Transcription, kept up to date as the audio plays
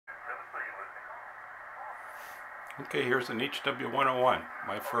Okay, here's an HW-101,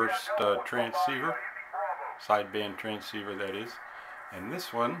 my first transceiver, sideband transceiver that is, and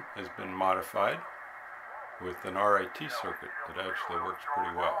this one has been modified with an RIT circuit that actually works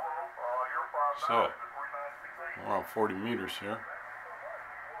pretty well. So, we're on 40 meters here,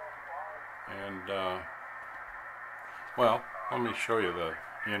 and well, let me show you the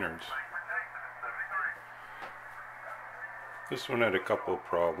innards. This one had a couple of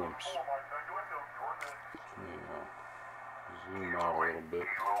problems. Zoom out a little bit.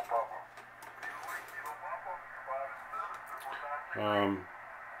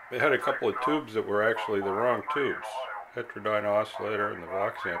 They had a couple of tubes that were actually the wrong tubes. Heterodyne oscillator and the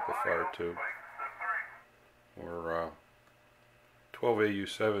Vox amplifier tube were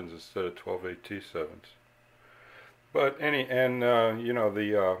 12AU7s instead of 12AT7s. But you know,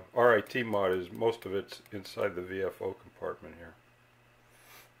 the RIT mod is, most of it's inside the VFO compartment here.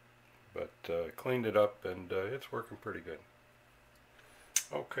 But cleaned it up and it's working pretty good.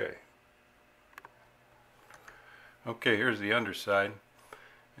 Okay, here's the underside,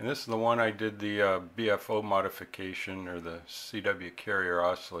 and this is the one I did the BFO modification, or the CW carrier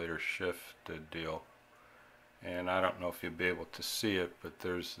oscillator shift deal. And I don't know if you'll be able to see it, but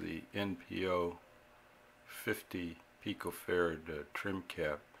there's the NPO 50 picofarad trim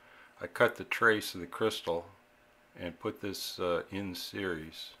cap. I cut the trace of the crystal and put this in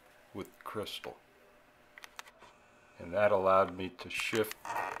series with the crystal, and that allowed me to shift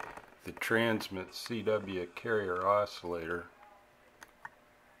the transmit CW carrier oscillator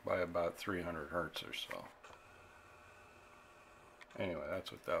by about 300 hertz or so. Anyway,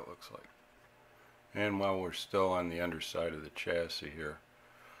 that's what that looks like. And while we're still on the underside of the chassis here,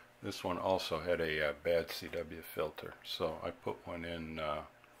 this one also had a bad CW filter, so I put one in that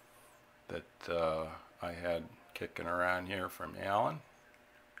I had kicking around here from Allen,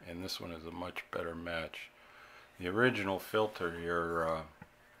 and this one is a much better match. The original filter here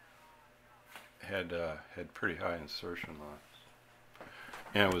had pretty high insertion loss,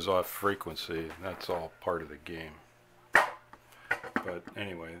 and it was off frequency, and that's all part of the game. But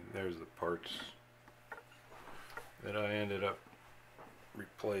anyway, there's the parts that I ended up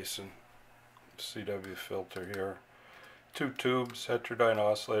replacing. CW filter here, two tubes, heterodyne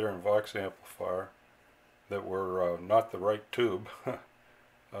oscillator and Vox amplifier that were not the right tube, a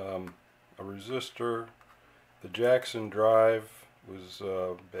resistor, the Jackson drive was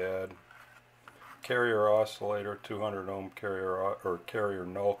bad, carrier oscillator, 200 ohm carrier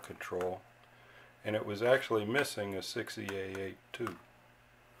null control, and it was actually missing a 6EA8 tube.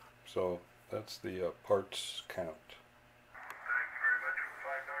 So that's the parts count.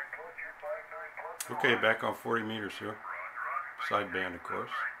 Okay, back on 40 meters here, sideband of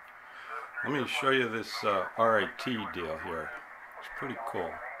course. Let me show you this RIT deal here. It's pretty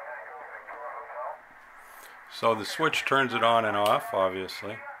cool. So the switch turns it on and off,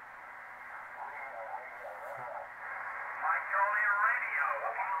 obviously.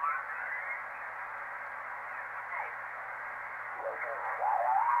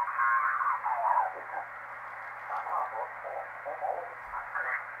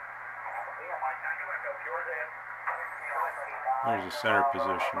 There's the center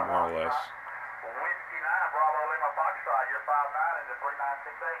position, more or less.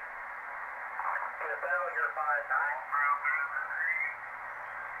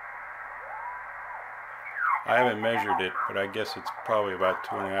 I haven't measured it, but I guess it's probably about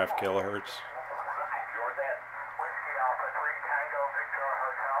 2.5 kilohertz.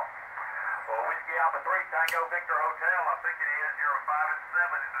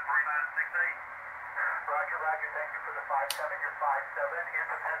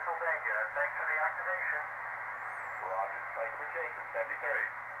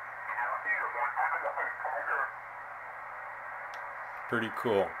 Pretty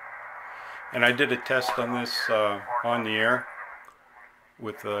cool. And I did a test on this on the air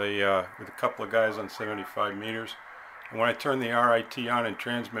with a couple of guys on 75 meters. And when I turn the RIT on and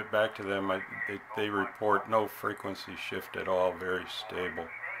transmit back to them, they report no frequency shift at all, very stable.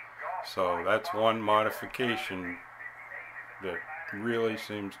 So that's one modification that really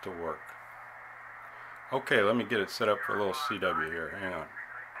seems to work. Okay, let me get it set up for a little CW here. Hang on.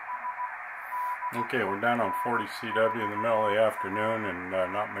 Okay, we're down on 40 CW in the middle of the afternoon, and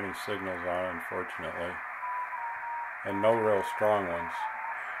not many signals on, unfortunately, and no real strong ones.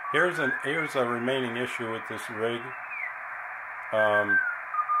 Here's a remaining issue with this rig.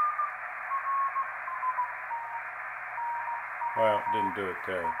 Well, it didn't do it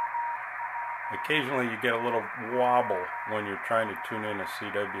there. Occasionally you get a little wobble when you're trying to tune in a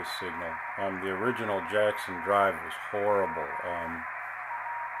CW signal. The original Jackson drive was horrible.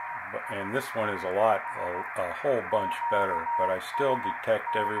 and this one is a whole bunch better, but I still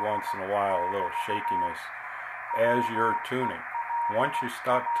detect every once in a while a little shakiness as you're tuning. Once you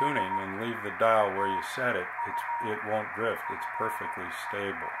stop tuning and leave the dial where you set it, it won't drift. It's perfectly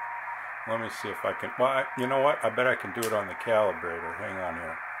stable. Let me see if I can, well, you know what? I bet I can do it on the calibrator. Hang on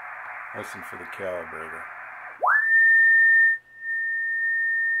here. Listen for the calibrator.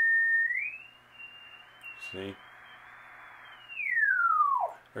 See?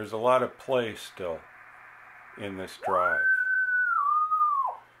 There's a lot of play still in this drive.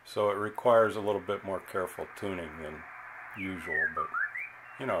 So it requires a little bit more careful tuning than usual, but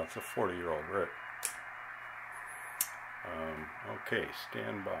you know, it's a 40-year-old RIT. Okay,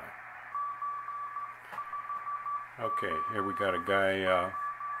 stand by. Okay, here we got a guy,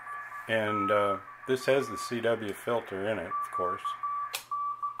 and this has the CW filter in it, of course.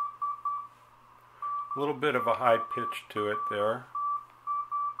 A little bit of a high pitch to it there.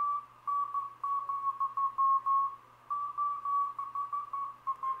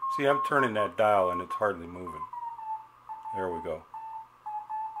 See, I'm turning that dial and it's hardly moving. There we go.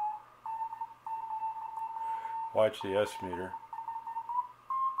 Watch the S meter.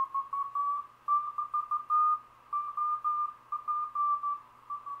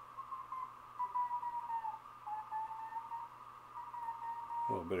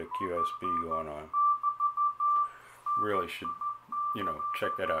 A little bit of QSB going on. Really should, you know,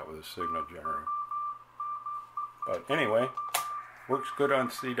 check that out with a signal generator. But anyway, works good on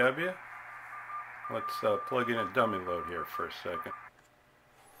CW. Let's plug in a dummy load here for a second.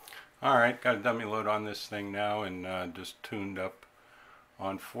 Alright, got a dummy load on this thing now, and just tuned up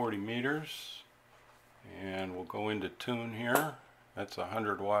on 40 meters. And we'll go into tune here. That's a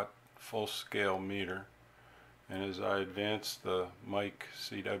 100-watt full scale meter. And as I advance the mic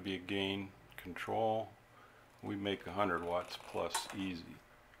CW gain control, we make 100 watts plus easy.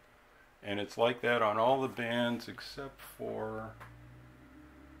 And it's like that on all the bands except for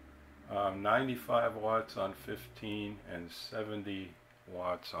 95 watts on 15 and 70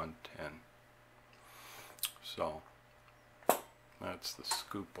 watts on 10. So that's the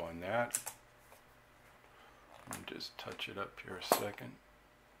scoop on that. Let me just touch it up here a second.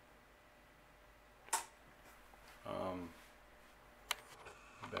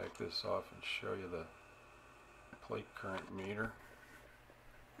 Back this off and show you the plate current meter.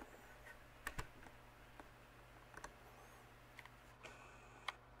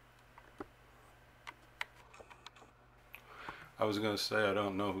 I was going to say I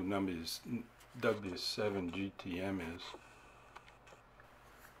don't know who W7 GTM is,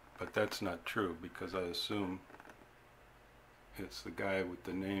 but that's not true because I assume it's the guy with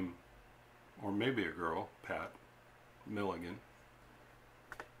the name, or maybe a girl, Pat Milligan.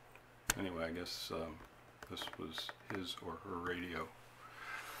 Anyway, I guess this was his or her radio.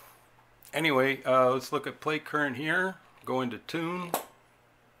 Anyway, let's look at plate current here. Go into tune,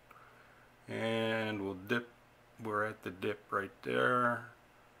 and we'll dip. We're at the dip right there.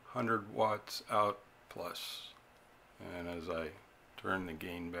 100 watts out plus. And as I turn the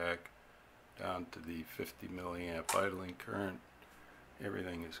gain back down to the 50 milliamp idling current,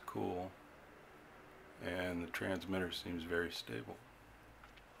 everything is cool, and the transmitter seems very stable.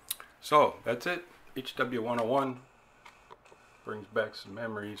 So that's it. HW-101 brings back some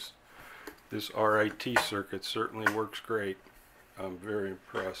memories. This RIT circuit certainly works great. I'm very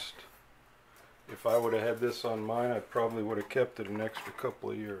impressed. If I would have had this on mine, I probably would have kept it an extra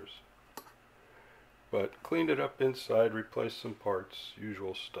couple of years. But cleaned it up inside, replaced some parts,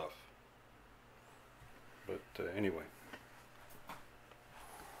 usual stuff. But anyway,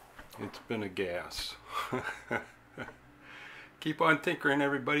 it's been a gas. Keep on tinkering,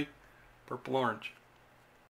 everybody. Purple orange.